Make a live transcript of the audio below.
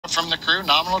from the crew,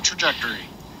 nominal trajectory.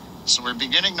 So we're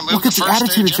beginning to move. Look at the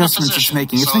attitude adjustments it's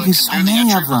making. It's making so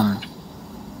many of them.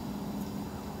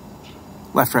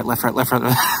 Left, right, left, right, left,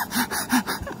 right.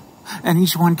 And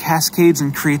each one cascades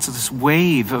and creates this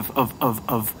wave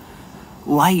of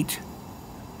light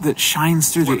that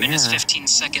shines through the air. 4 minutes, 15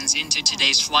 seconds into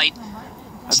today's flight.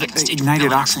 Second stage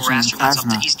ignited oxygen for and astronauts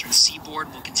plasma. up the eastern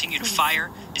seaboard will continue to fire.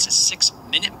 It's a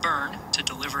 6-minute burn to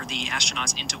deliver the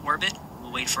astronauts into orbit.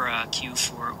 We'll wait for a cue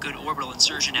for good orbital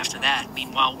insertion after that.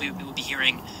 Meanwhile, we will be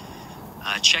hearing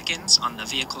check-ins on the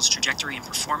vehicle's trajectory and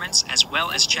performance, as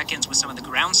well as check-ins with some of the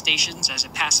ground stations as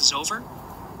it passes over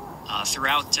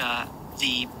throughout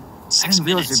the 6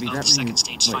 minutes of the second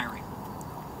stage firing.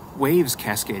 Waves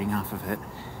cascading off of it.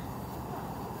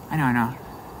 I know.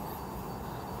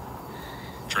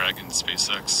 Dragon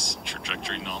SpaceX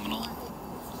trajectory nominal.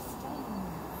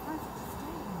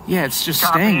 Yeah, it's just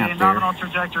staying up there. Nominal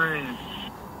trajectory.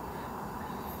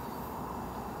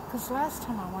 Because last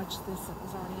time I watched this, it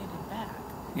was oriented back.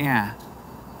 Yeah.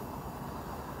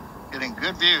 Getting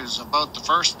good views of both the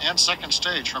first and second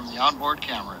stage from the onboard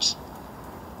cameras.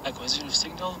 Acquisition of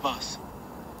signal, boss.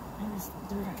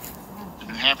 The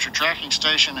New Hampshire tracking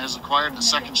station has acquired the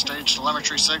second stage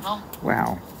telemetry signal.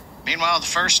 Wow. Meanwhile, the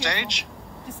first stage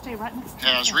Just stay right next to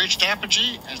has reached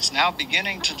apogee and it's now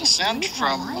beginning to descend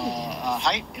from a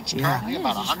height. It's currently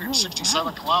about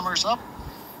 167 kilometers up.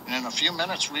 And in a few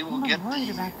minutes, we will get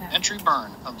the entry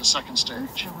burn of the second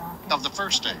stage, of the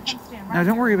first stage. No,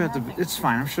 don't worry about it's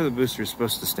fine. I'm sure the booster is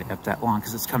supposed to stay up that long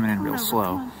because it's coming in real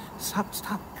slow. Stop.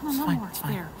 Come on, It's fine. It's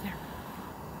fine. There.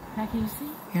 Now can you see?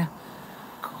 Yeah.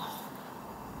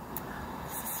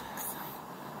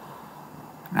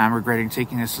 Now I'm regretting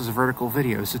taking this as a vertical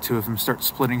video as the two of them start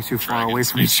splitting too far away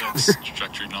from each other.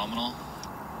 Trajectory nominal.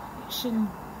 It shouldn't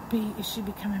be. It should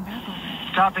be coming back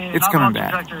already. Copy. It's coming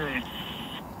back. Trajectory.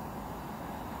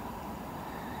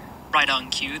 Right on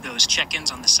cue, those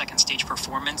check-ins on the second stage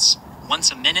performance. Once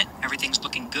a minute, everything's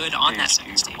looking good on that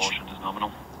second stage. Propulsion is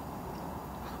nominal.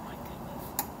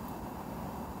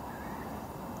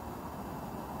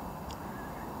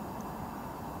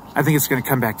 I think it's going to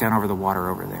come back down over the water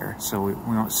over there, so we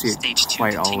won't see it Stage 2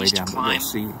 quite all the way continues to down. But climb. we'll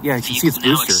see. Yeah, you can see its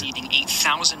Vehicle now booster. exceeding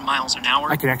 8,000 miles an hour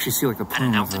I could actually see like a at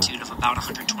plume an of altitude of about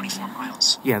 124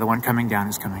 miles. Yeah, the one coming down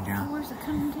is coming down. Where's it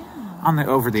coming down?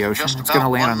 Over the ocean. Just It's going to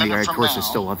about land 1 on the minute from course. now. I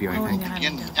still love you, I think.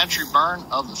 Begin the entry burn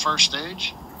of the first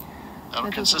stage.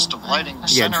 That'll consist of lighting the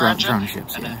Yeah, center drone engine,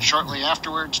 ships, and yeah. then shortly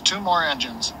afterwards, 2 more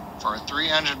engines for a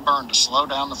 3-engine burn to slow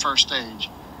down the first stage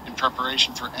in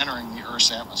preparation for entering the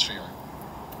Earth's atmosphere.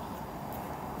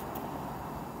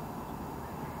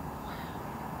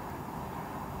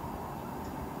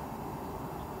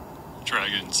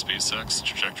 Dragon SpaceX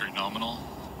trajectory nominal.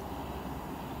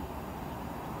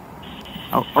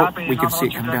 Oh, we can see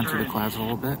it come down through the clouds a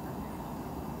little bit.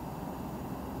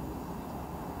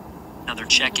 Another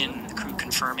check-in, the crew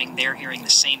confirming they're hearing the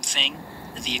same thing.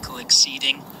 The vehicle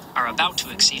about to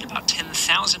exceed about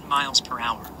 10,000 miles per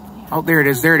hour. Oh, there it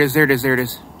is. See,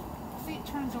 it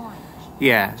turns orange.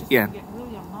 Yeah. You get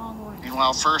really a long orange.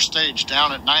 Meanwhile, first stage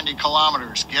down at 90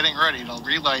 kilometers, getting ready to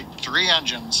relight 3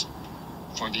 engines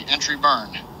for the entry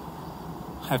burn.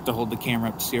 I have to hold the camera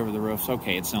up to see over the roofs.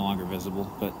 Okay, it's no longer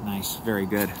visible, but nice. Very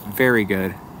good. Very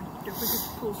good. The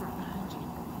pool's right behind you.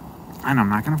 I know, I'm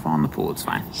not going to fall in the pool. It's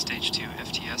fine. Stage 2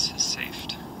 FTS is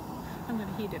saved. I'm going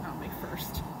to heat it on me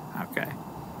first. Okay.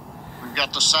 We've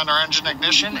got the center engine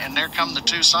ignition, and there come the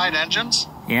 2 side engines.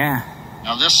 Yeah.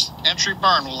 Now this entry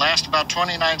burn will last about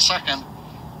 29 seconds.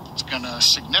 It's going to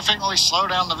significantly slow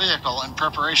down the vehicle in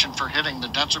preparation for hitting the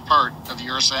denser part of the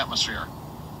Earth's atmosphere.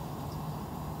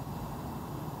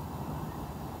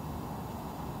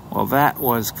 Well, that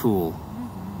was cool.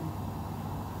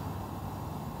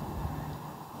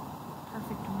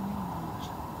 Perfect orange.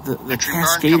 The Entry burn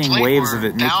cascading complete. waves of We're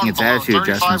it making down its below attitude 35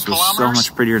 adjustments was so kilometers.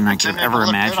 much prettier than I could have Continuing ever to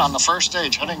look good on imagined. the first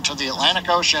stage, heading to the Atlantic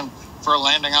Ocean for a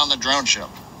landing on the drone ship.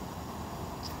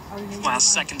 While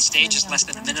second stage is less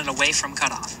than a minute away from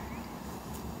cutoff.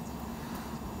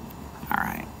 All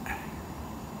right.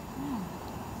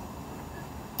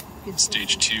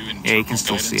 Stage 2 and Yeah, you can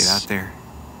still see it out there.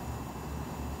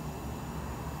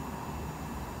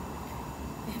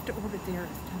 They have to orbit the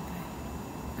Earth, don't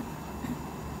they?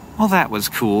 Well, that was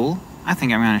cool. I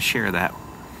think I'm going to share that